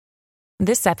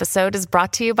This episode is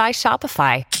brought to you by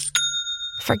Shopify.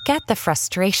 Forget the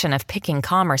frustration of picking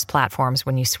commerce platforms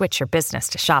when you switch your business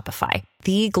to Shopify,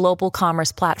 the global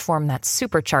commerce platform that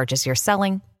supercharges your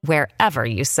selling wherever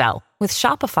you sell. With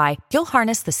Shopify, you'll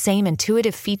harness the same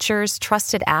intuitive features,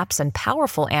 trusted apps, and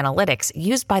powerful analytics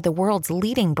used by the world's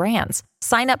leading brands.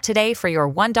 Sign up today for your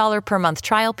 $1 per month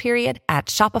trial period at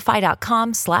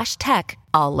shopify.com/tech,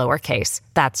 all lowercase.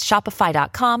 That's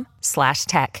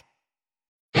shopify.com/tech.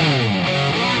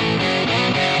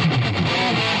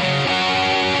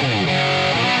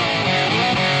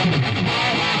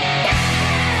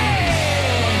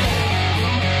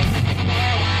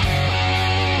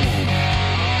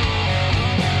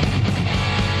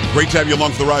 Great to have you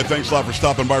along for the ride. Thanks a lot for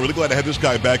stopping by. Really glad to have this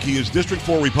guy back. He is District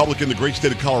 4 Republican in the great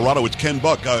state of Colorado. It's Ken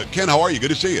Buck. Ken, how are you?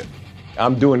 Good to see you.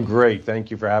 I'm doing great.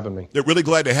 Thank you for having me. They're really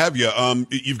glad to have you.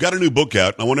 You've got a new book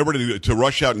out. I want everybody to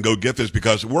rush out and go get this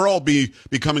because we're all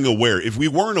becoming aware. If we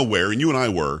weren't aware, and you and I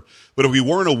were, but if we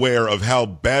weren't aware of how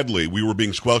badly we were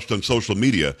being squelched on social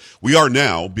media, we are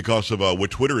now because of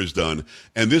what Twitter has done.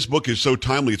 And this book is so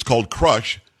timely. It's called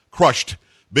Crushed.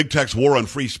 Big Tech's War on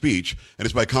Free Speech, and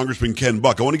it's by Congressman Ken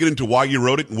Buck. I want to get into why you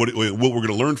wrote it and what we're going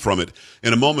to learn from it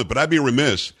in a moment, but I'd be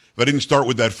remiss if I didn't start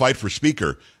with that fight for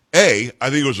Speaker. I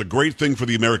think it was a great thing for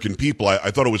the American people.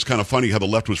 I thought it was kind of funny how the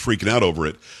left was freaking out over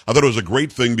it. I thought it was a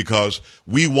great thing because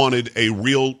we wanted a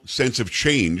real sense of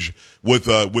change with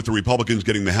the Republicans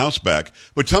getting the House back.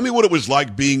 But tell me what it was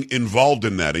like being involved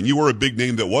in that, and you were a big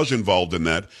name that was involved in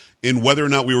that, in whether or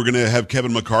not we were going to have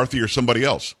Kevin McCarthy or somebody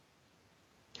else.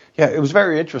 Yeah, it was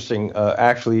very interesting,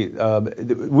 actually.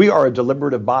 We are a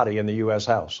deliberative body in the U.S.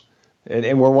 House,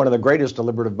 and we're one of the greatest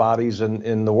deliberative bodies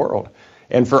in the world.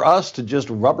 And for us to just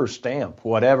rubber stamp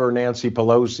whatever Nancy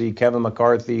Pelosi, Kevin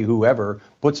McCarthy, whoever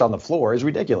puts on the floor is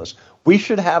ridiculous. We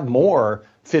should have more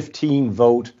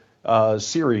 15-vote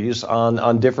series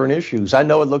on different issues. I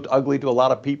know it looked ugly to a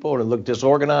lot of people and it looked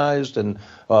disorganized, and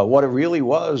what it really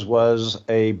was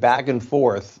a back and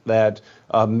forth that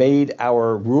made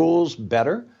our rules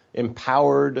better,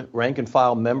 empowered rank and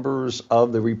file members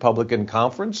of the Republican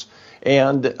conference,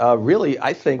 and really,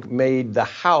 I think, made the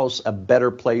House a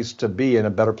better place to be and a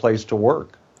better place to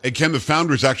work. And Ken, the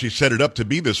founders actually set it up to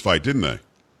be this fight, didn't they?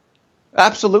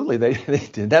 Absolutely, they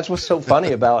did. That's what's so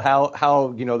funny about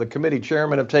how the committee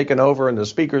chairmen have taken over and the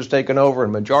speaker's taken over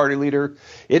and majority leader.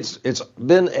 It's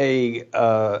been a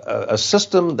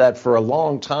system that for a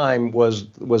long time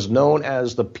was known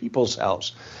as the People's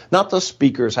House, not the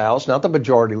Speaker's House, not the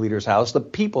majority leader's house, the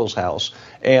People's House.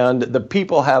 And the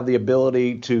people have the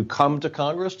ability to come to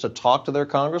Congress, to talk to their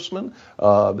congressmen,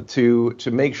 to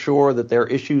make sure that their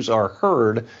issues are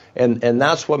heard, and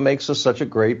that's what makes us such a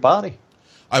great body.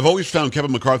 I've always found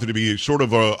Kevin McCarthy to be sort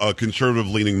of a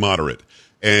conservative-leaning moderate.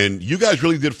 And you guys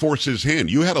really did force his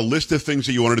hand. You had a list of things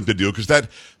that you wanted him to do because that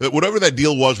whatever that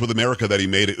deal was with America that he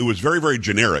made, it was very, very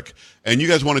generic. And you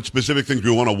guys wanted specific things. We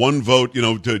want a one vote,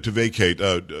 to vacate.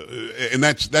 And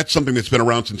that's something that's been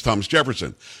around since Thomas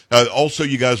Jefferson. Also,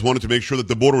 you guys wanted to make sure that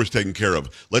the border was taken care of.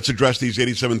 Let's address these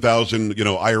 87,000,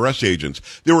 IRS agents.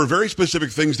 There were very specific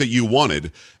things that you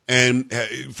wanted. And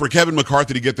for Kevin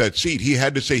McCarthy to get that seat, he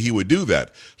had to say he would do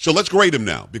that. So let's grade him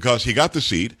now because he got the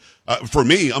seat. For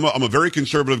me, I'm a very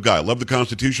conservative guy. I love the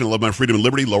Constitution. I love my freedom and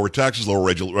liberty, lower taxes, lower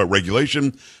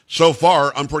regulation. So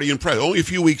far, I'm pretty impressed. Only a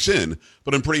few weeks in,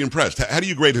 but I'm pretty impressed. How do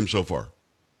you grade him so far?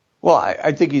 Well,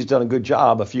 I think he's done a good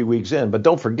job a few weeks in, but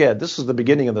don't forget, this is the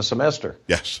beginning of the semester.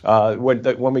 Yes.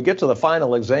 When we get to the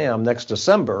final exam next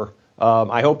December,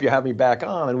 I hope you have me back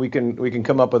on and we can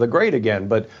come up with a grade again.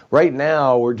 But right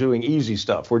now we're doing easy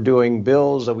stuff. We're doing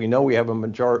bills that we know we have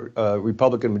a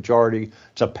Republican majority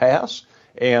to pass.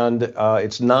 And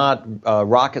it's not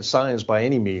rocket science by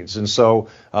any means. And so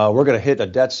we're going to hit a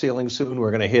debt ceiling soon.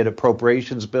 We're going to hit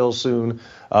appropriations bill soon.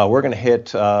 We're going to hit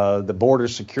the border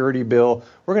security bill.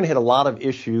 We're going to hit a lot of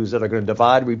issues that are going to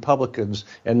divide Republicans.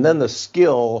 And then the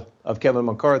skill of Kevin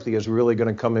McCarthy is really going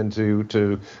to come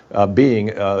into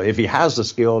being, if he has the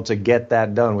skill, to get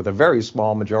that done with a very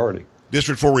small majority.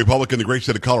 District 4 Republican, the great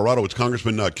state of Colorado. It's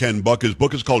Congressman Ken Buck. His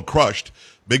book is called Crushed,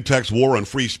 Big Tech's War on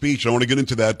Free Speech. I want to get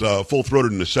into that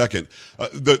full-throated in a second.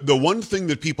 The one thing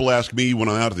that people ask me when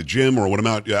I'm out at the gym or when I'm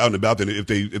out and about,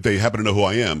 if they happen to know who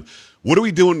I am, what are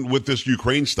we doing with this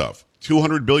Ukraine stuff?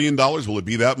 $200 billion? Will it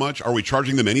be that much? Are we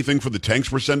charging them anything for the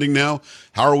tanks we're sending now?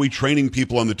 How are we training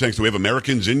people on the tanks? Do we have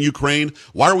Americans in Ukraine?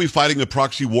 Why are we fighting a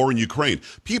proxy war in Ukraine?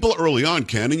 People early on,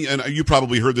 Ken, and you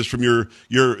probably heard this from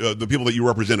the people that you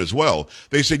represent as well.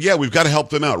 They said, yeah, we've got to help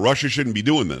them out. Russia shouldn't be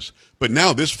doing this. But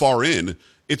now this far in,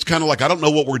 it's kind of like, I don't know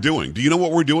what we're doing. Do you know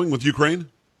what we're doing with Ukraine?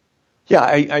 Yeah,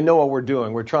 I know what we're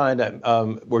doing. We're trying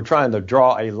to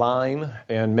draw a line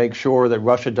and make sure that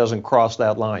Russia doesn't cross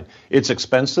that line. It's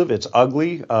expensive. It's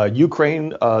ugly. The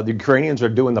Ukrainians are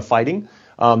doing the fighting.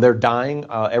 They're dying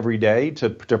every day to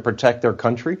protect their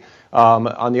country.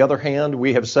 On the other hand,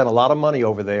 we have sent a lot of money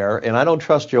over there, and I don't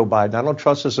trust Joe Biden. I don't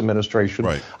trust this administration.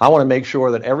 Right. I want to make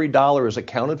sure that every dollar is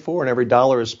accounted for and every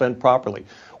dollar is spent properly.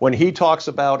 When he talks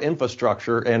about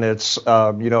infrastructure and it's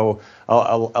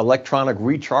electronic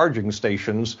recharging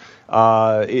stations,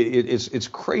 it's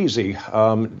crazy.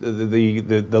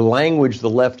 The language the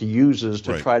left uses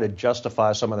to try to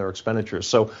justify some of their expenditures.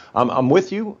 So I'm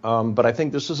with you, but I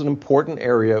think this is an important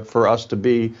area for us to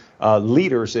be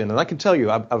leaders in. And I can tell you,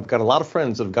 I've got a lot of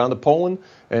friends that have gone to Poland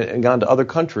and gone to other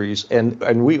countries,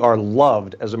 and we are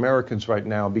loved as Americans right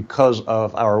now because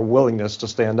of our willingness to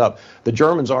stand up. The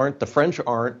Germans aren't, the French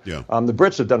aren't, Yeah. The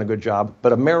Brits have done a good job,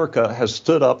 but America has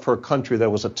stood up for a country that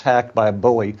was attacked by a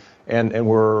bully, and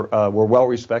we're well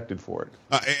respected for it.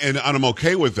 And I'm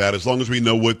okay with that as long as we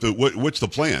know what's the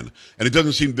plan. And it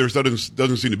doesn't seem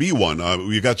doesn't seem to be one.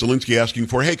 We got Zelensky asking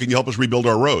for, hey, can you help us rebuild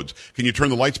our roads? Can you turn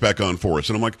the lights back on for us?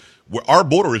 And I'm like, our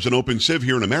border is an open sieve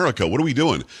here in America. What are we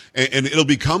doing? And it'll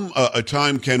become a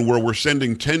time, Ken, where we're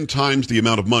sending 10 times the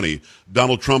amount of money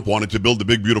Donald Trump wanted to build the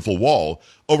big beautiful wall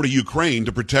over to Ukraine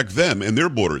to protect them and their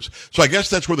borders. So I guess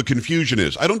that's where the confusion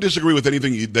is. I don't disagree with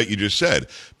anything that you just said.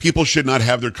 People should not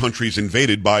have their countries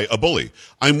invaded by a bully.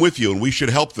 I'm with you, and we should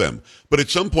help them. But at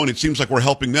some point, it seems like we're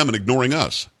helping them and ignoring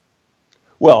us.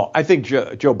 Well, I think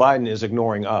Joe Biden is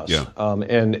ignoring us. Yeah.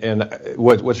 And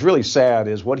what's really sad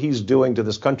is what he's doing to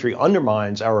this country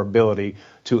undermines our ability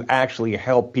to actually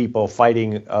help people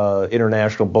fighting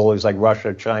international bullies like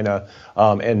Russia, China,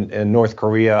 and North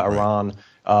Korea, Iran.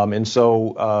 And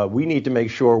so we need to make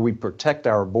sure we protect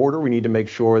our border. We need to make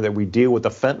sure that we deal with the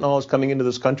fentanyl that's coming into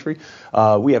this country.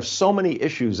 We have so many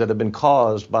issues that have been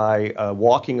caused by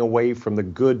walking away from the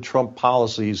good Trump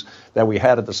policies that we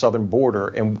had at the southern border.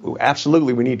 And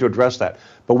absolutely, we need to address that.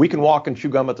 But we can walk and chew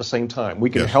gum at the same time. We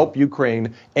can help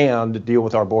Ukraine and deal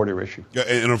with our border issue. Yeah,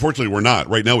 and unfortunately, we're not.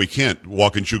 Right now, we can't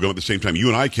walk and chew gum at the same time. You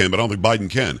and I can, but I don't think Biden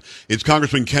can. It's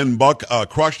Congressman Ken Buck,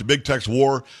 crushed big tech's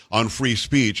war on free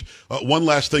speech. One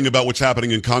last thing about what's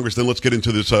happening in Congress, then let's get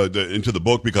into this into the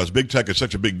book, because big tech is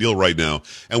such a big deal right now,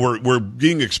 and we're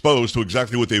being exposed to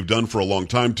exactly what they've done for a long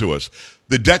time to us.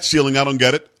 The debt ceiling, I don't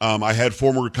get it. I had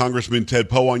former Congressman Ted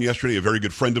Poe on yesterday, a very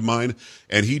good friend of mine,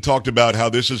 and he talked about how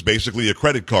this is basically a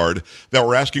credit card that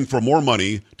we're asking for more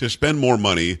money to spend more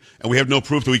money, and we have no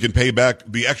proof that we can pay back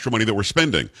the extra money that we're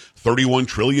spending. $31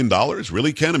 trillion?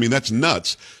 Really, Ken? I mean, that's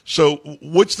nuts. So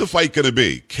what's the fight going to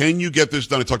be? Can you get this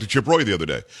done? I talked to Chip Roy the other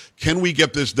day. Can we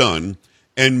get this done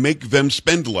and make them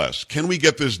spend less? Can we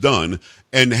get this done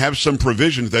and have some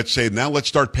provisions that say, now let's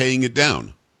start paying it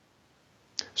down?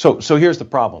 So here's the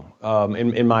problem,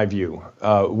 in my view.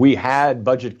 We had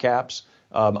budget caps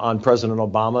on President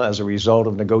Obama as a result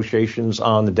of negotiations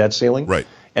on the debt ceiling. Right.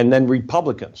 And then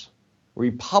Republicans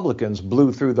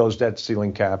blew through those debt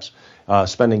ceiling caps,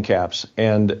 spending caps.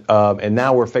 And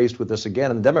now we're faced with this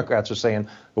again. And the Democrats are saying,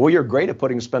 well, you're great at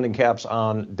putting spending caps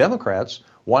on Democrats.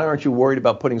 Why aren't you worried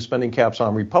about putting spending caps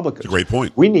on Republicans? That's a great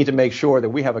point. We need to make sure that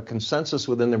we have a consensus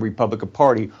within the Republican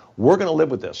Party. We're going to live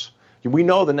with this. We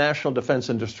know the national defense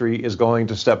industry is going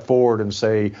to step forward and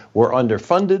say we're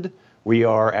underfunded, we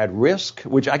are at risk.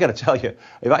 Which I got to tell you,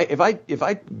 if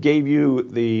I gave you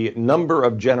the number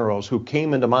of generals who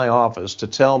came into my office to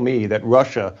tell me that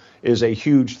Russia is a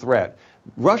huge threat,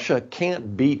 Russia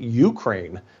can't beat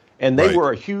Ukraine. And they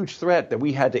were a huge threat that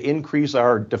we had to increase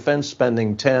our defense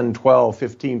spending 10, 12,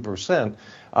 15%.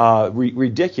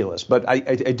 Ridiculous. But I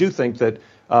do think that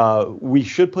we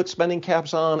should put spending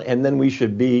caps on, and then we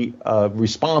should be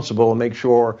responsible and make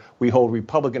sure we hold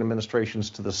Republican administrations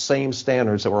to the same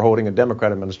standards that we're holding a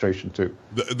Democrat administration to.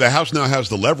 The House now has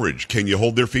the leverage. Can you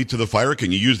hold their feet to the fire?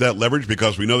 Can you use that leverage?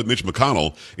 Because we know that Mitch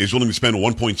McConnell is willing to spend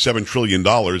 $1.7 trillion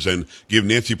and give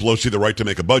Nancy Pelosi the right to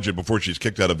make a budget before she's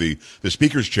kicked out of the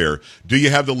Speaker's chair. Do you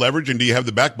have the leverage, and do you have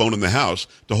the backbone in the House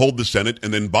to hold the Senate,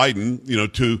 and then Biden,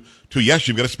 to yes,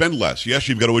 you've got to spend less. Yes,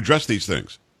 you've got to address these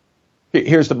things.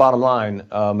 Here's the bottom line.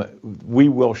 We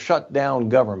will shut down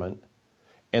government,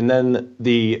 and then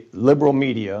the liberal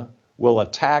media will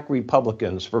attack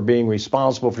Republicans for being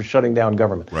responsible for shutting down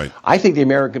government. Right. I think the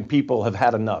American people have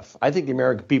had enough. I think the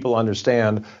American people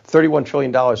understand $31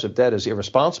 trillion of debt is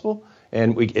irresponsible,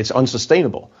 and it's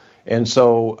unsustainable. And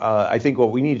so I think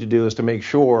what we need to do is to make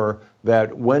sure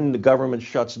that when the government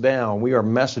shuts down, we are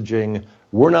messaging,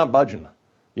 we're not budging.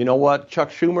 You know what, Chuck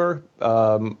Schumer,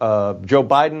 Joe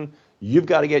Biden, you've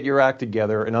got to get your act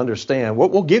together and understand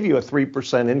what we'll give you a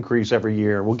 3% increase every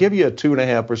year. We'll give you a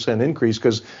 2.5% increase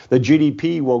because the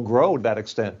GDP will grow to that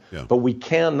extent. Yeah. But we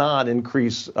cannot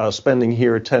increase spending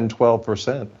here 10,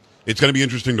 12%. It's going to be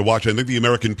interesting to watch. I think the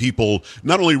American people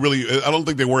not only really, I don't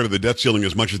think they worry about the debt ceiling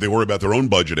as much as they worry about their own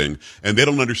budgeting, and they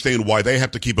don't understand why they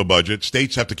have to keep a budget,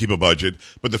 states have to keep a budget,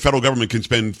 but the federal government can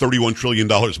spend $31 trillion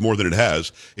more than it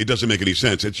has. It doesn't make any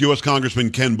sense. It's U.S. Congressman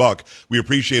Ken Buck. We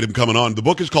appreciate him coming on. The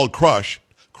book is called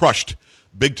Crushed.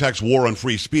 Big Tech's War on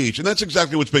Free Speech, and that's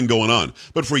exactly what's been going on.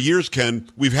 But for years, Ken,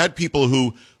 we've had people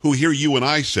who hear you and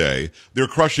I say they're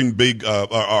crushing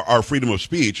our freedom of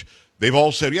speech. They've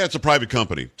all said, yeah, it's a private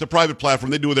company. It's a private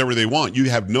platform. They do whatever they want. You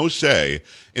have no say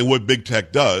in what big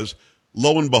tech does.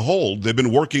 Lo and behold, they've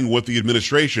been working with the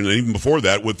administration, and even before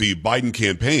that, with the Biden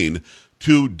campaign,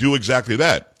 to do exactly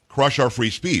that, crush our free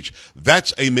speech.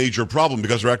 That's a major problem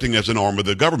because they're acting as an arm of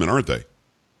the government, aren't they?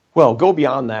 Well, go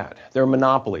beyond that. They're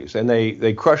monopolies, and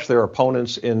they crush their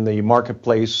opponents in the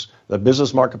marketplace, the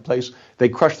business marketplace. They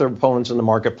crush their opponents in the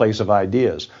marketplace of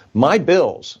ideas. My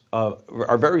bills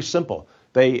are very simple.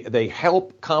 They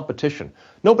help competition.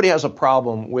 Nobody has a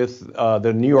problem with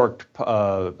the New York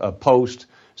Post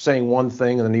saying one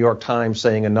thing and the New York Times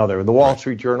saying another, the Wall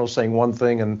Street Journal saying one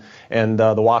thing and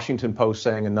the Washington Post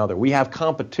saying another. We have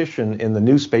competition in the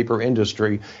newspaper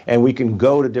industry, and we can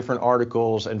go to different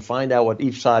articles and find out what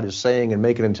each side is saying and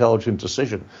make an intelligent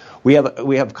decision. We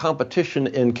have competition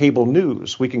in cable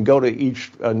news. We can go to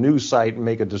each news site and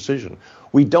make a decision.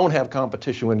 We don't have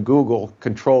competition when Google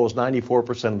controls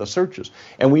 94% of the searches.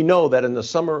 And we know that in the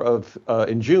summer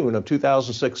in June of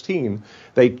 2016,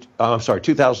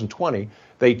 2020,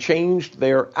 they changed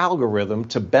their algorithm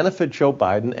to benefit Joe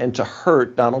Biden and to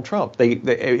hurt Donald Trump.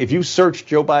 If you search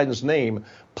Joe Biden's name,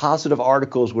 positive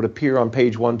articles would appear on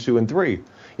page 1, 2, and 3.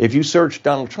 If you search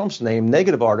Donald Trump's name,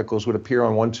 negative articles would appear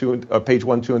on page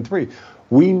 1, 2, and 3.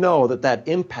 We know that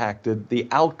impacted the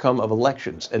outcome of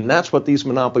elections, and that's what these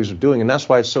monopolies are doing, and that's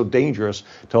why it's so dangerous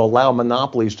to allow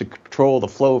monopolies to control the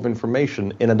flow of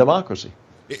information in a democracy.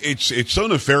 It's so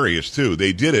nefarious, too.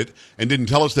 They did it and didn't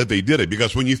tell us that they did it,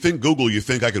 because when you think Google, you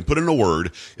think I can put in a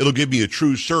word, it'll give me a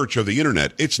true search of the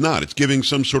Internet. It's not. It's giving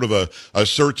some sort of a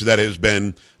search that has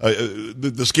been,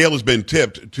 the scale has been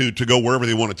tipped to go wherever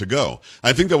they want it to go.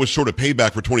 I think that was sort of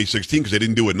payback for 2016 because they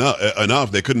didn't do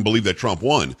enough. They couldn't believe that Trump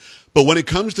won. But when it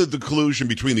comes to the collusion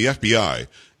between the FBI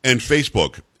and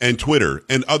Facebook and Twitter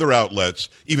and other outlets,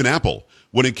 even Apple,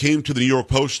 when it came to the New York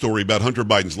Post story about Hunter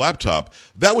Biden's laptop,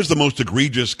 that was the most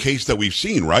egregious case that we've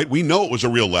seen, right? We know it was a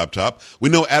real laptop. We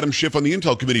know Adam Schiff on the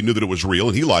Intel Committee knew that it was real,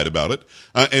 and he lied about it.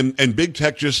 And big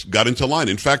tech just got into line.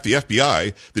 In fact, the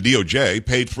FBI, the DOJ,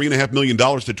 paid $3.5 million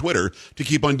to Twitter to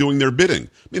keep on doing their bidding.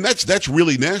 I mean, that's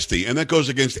really nasty, and that goes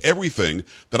against everything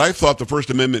that I thought the First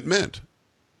Amendment meant.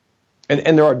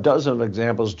 And there are dozens of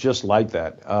examples just like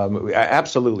that.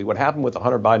 Absolutely. What happened with the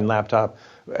Hunter Biden laptop,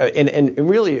 and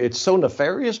really it's so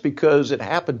nefarious because it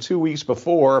happened 2 weeks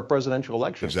before a presidential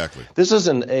election. Exactly. This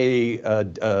isn't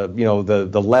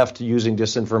the left using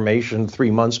disinformation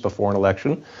 3 months before an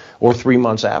election or 3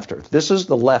 months after. This is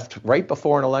the left right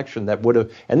before an election that would have,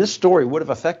 and this story would have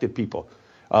affected people.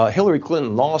 Hillary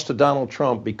Clinton lost to Donald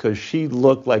Trump because she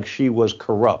looked like she was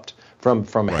corrupt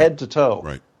from head to toe.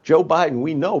 Right. Joe Biden,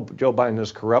 we know Joe Biden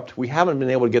is corrupt. We haven't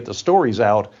been able to get the stories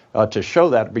out to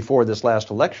show that before this last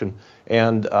election.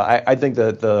 And I think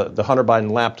that the Hunter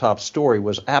Biden laptop story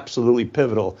was absolutely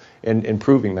pivotal in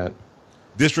proving that.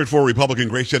 District 4 Republican,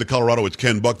 great state of Colorado. It's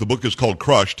Ken Buck. The book is called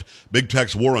Crushed, Big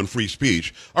Tech's War on Free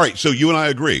Speech. All right, so you and I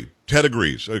agree. Ted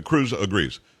agrees. Cruz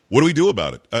agrees. What do we do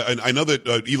about it? I know that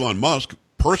Elon Musk,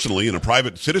 personally, and a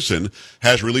private citizen,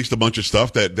 has released a bunch of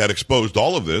stuff that exposed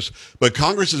all of this. But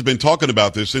Congress has been talking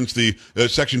about this since the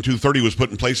Section 230 was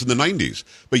put in place in the 90s.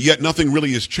 But yet nothing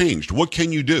really has changed. What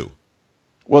can you do?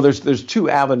 Well, there's two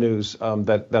avenues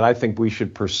that I think we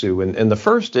should pursue. And the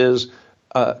first is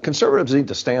conservatives need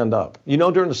to stand up. You know,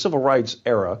 during the civil rights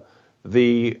era,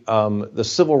 the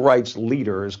civil rights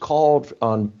leaders called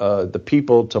on the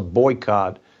people to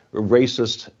boycott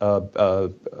racist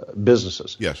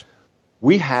businesses. Yes.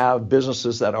 We have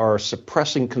businesses that are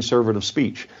suppressing conservative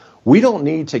speech. We don't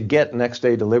need to get next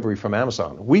day delivery from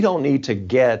Amazon. We don't need to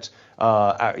get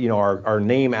our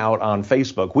name out on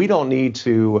Facebook. We don't need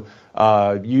to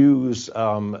use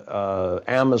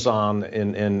Amazon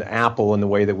and Apple in the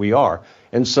way that we are.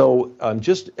 And so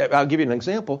I'll give you an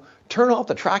example. Turn off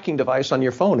the tracking device on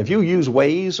your phone. If you use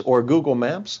Waze or Google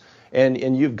Maps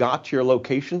and you've got to your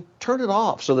location, turn it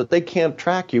off so that they can't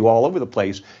track you all over the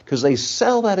place, because they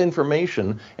sell that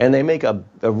information and they make a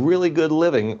really good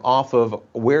living off of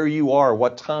where you are,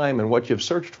 what time, and what you've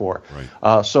searched for.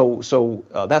 Right. So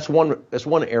that's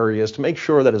one area, is to make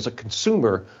sure that as a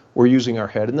consumer we're using our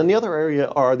head. And then the other area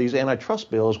are these antitrust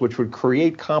bills, which would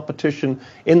create competition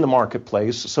in the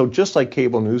marketplace. So just like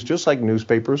cable news, just like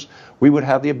newspapers, we would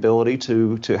have the ability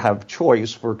to have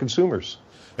choice for consumers.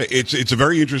 It's a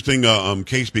very interesting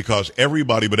case, because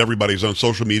everybody's on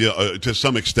social media to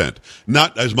some extent.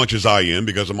 Not as much as I am,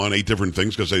 because I'm on 8 different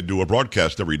things, because I do a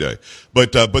broadcast every day.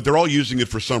 But they're all using it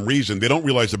for some reason. They don't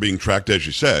realize they're being tracked, as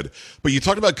you said. But you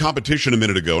talked about competition a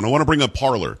minute ago, and I want to bring up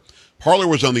Parler. Parler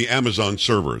was on the Amazon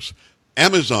servers.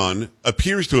 Amazon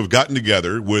appears to have gotten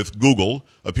together with Google,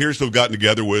 appears to have gotten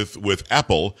together with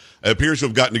Apple, appears to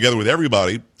have gotten together with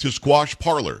everybody to squash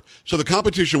Parler. So the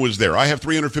competition was there. I have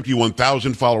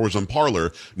 351,000 followers on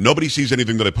Parler. Nobody sees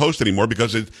anything that I post anymore,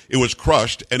 because it was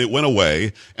crushed and it went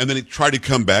away, and then it tried to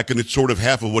come back, and it's sort of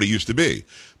half of what it used to be.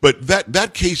 But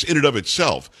that case in and of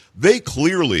itself, they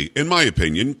clearly, in my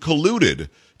opinion, colluded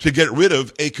to get rid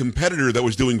of a competitor that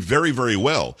was doing very, very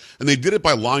well. And they did it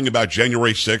by lying about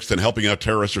January 6th and helping out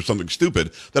terrorists or something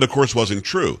stupid that, of course, wasn't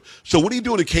true. So what do you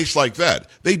do in a case like that?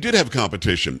 They did have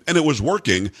competition, and it was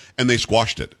working, and they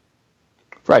squashed it.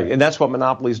 Right, and that's what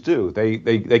monopolies do.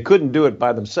 They couldn't do it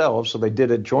by themselves, so they did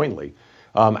it jointly.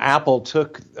 Apple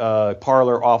took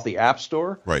Parler off the App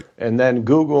Store, right, and then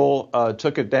Google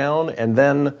took it down, and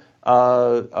then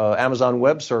Amazon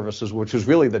Web Services, which was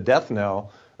really the death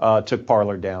knell, took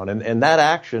Parler down, and that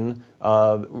action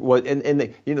was. And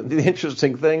the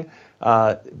interesting thing,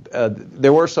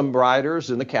 there were some riders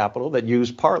in the Capitol that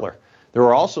used Parler. There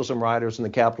were also some riders in the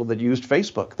Capitol that used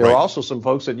Facebook. There were also some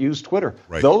folks that used Twitter.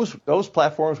 Right. Those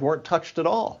platforms weren't touched at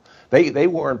all. They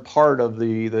weren't part of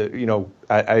the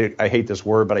I hate this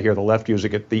word, but I hear the left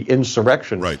using it, the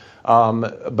insurrection. Right.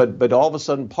 But all of a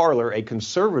sudden, Parler, a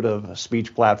conservative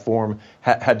speech platform,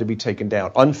 had to be taken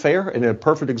down. Unfair, and a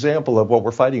perfect example of what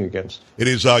we're fighting against. It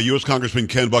is U.S. Congressman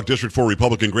Ken Buck, District 4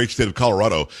 Republican, great state of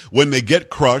Colorado. When they get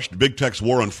crushed, big tech's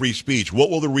war on free speech, what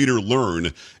will the reader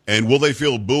learn? And will they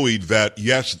feel buoyed that,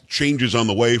 yes, change is on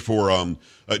the way for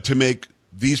to make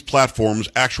these platforms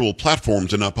actual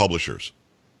platforms and not publishers?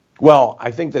 Well, I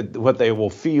think that what they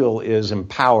will feel is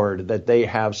empowered, that they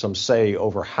have some say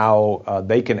over how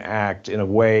they can act in a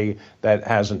way that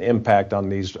has an impact on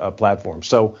these platforms.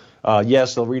 So,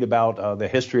 yes, they'll read about the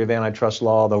history of antitrust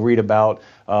law. They'll read about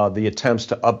the attempts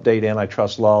to update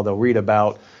antitrust law. They'll read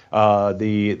about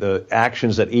the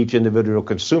actions that each individual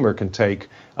consumer can take.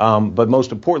 But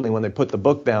most importantly, when they put the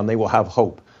book down, they will have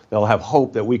hope. They'll have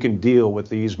hope that we can deal with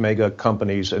these mega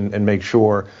companies and make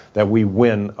sure that we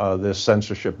win this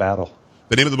censorship battle.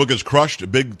 The name of the book is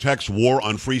Crushed, Big Tech's War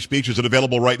on Free Speech. Is it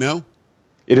available right now?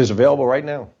 It is available right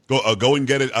now. Go and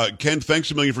get it. Ken,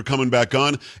 thanks a million for coming back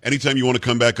on. Anytime you want to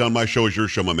come back on, my show is your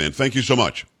show, my man. Thank you so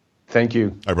much. Thank you.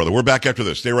 All right, brother. We're back after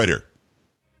this. Stay right here.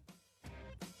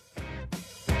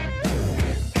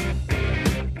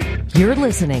 You're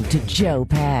listening to Joe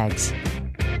Pags.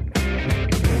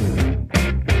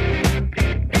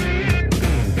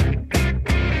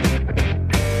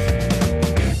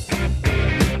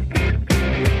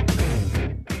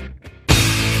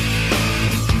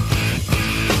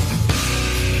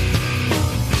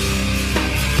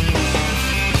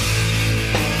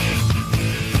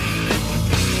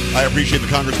 I appreciate the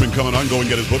congressman coming on. Go and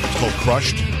get his book. It's called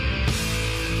Crushed.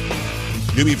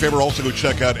 Do me a favor, also go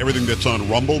check out everything that's on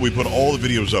Rumble. We put all the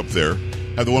videos up there.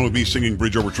 Have the one with me singing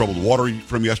Bridge Over Troubled Water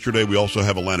from yesterday. We also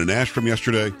have Alana Nash from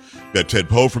yesterday. We got Ted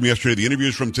Poe from yesterday. The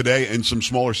interviews from today and some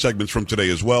smaller segments from today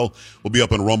as well will be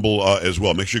up on Rumble as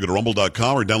well. Make sure you go to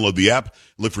rumble.com or download the app.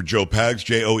 Look for Joe Pags,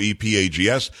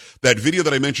 Joepags. That video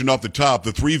that I mentioned off the top,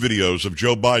 the 3 videos of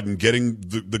Joe Biden getting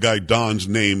the guy Don's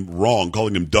name wrong,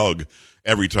 calling him Doug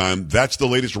every time. That's the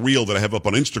latest reel that I have up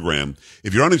on Instagram.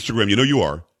 If you're on Instagram, you know you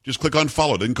are. Just click on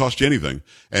follow. It didn't cost you anything.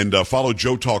 And follow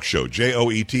Joe Talk Show,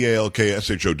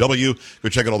 JoeTalkshow. Go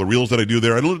check out all the reels that I do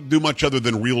there. I don't do much other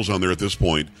than reels on there at this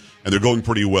point, and they're going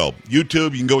pretty well.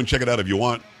 YouTube, you can go and check it out if you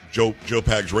want, Joe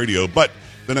Pags Radio, but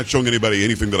they're not showing anybody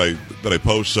anything that I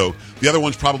post. So the other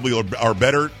ones probably are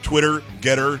better. Twitter,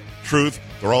 Getter, Truth,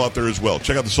 they're all out there as well.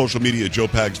 Check out the social media at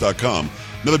joepags.com.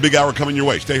 Another big hour coming your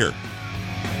way. Stay here.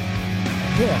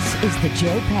 This is the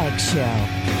Joe Pags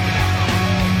Show.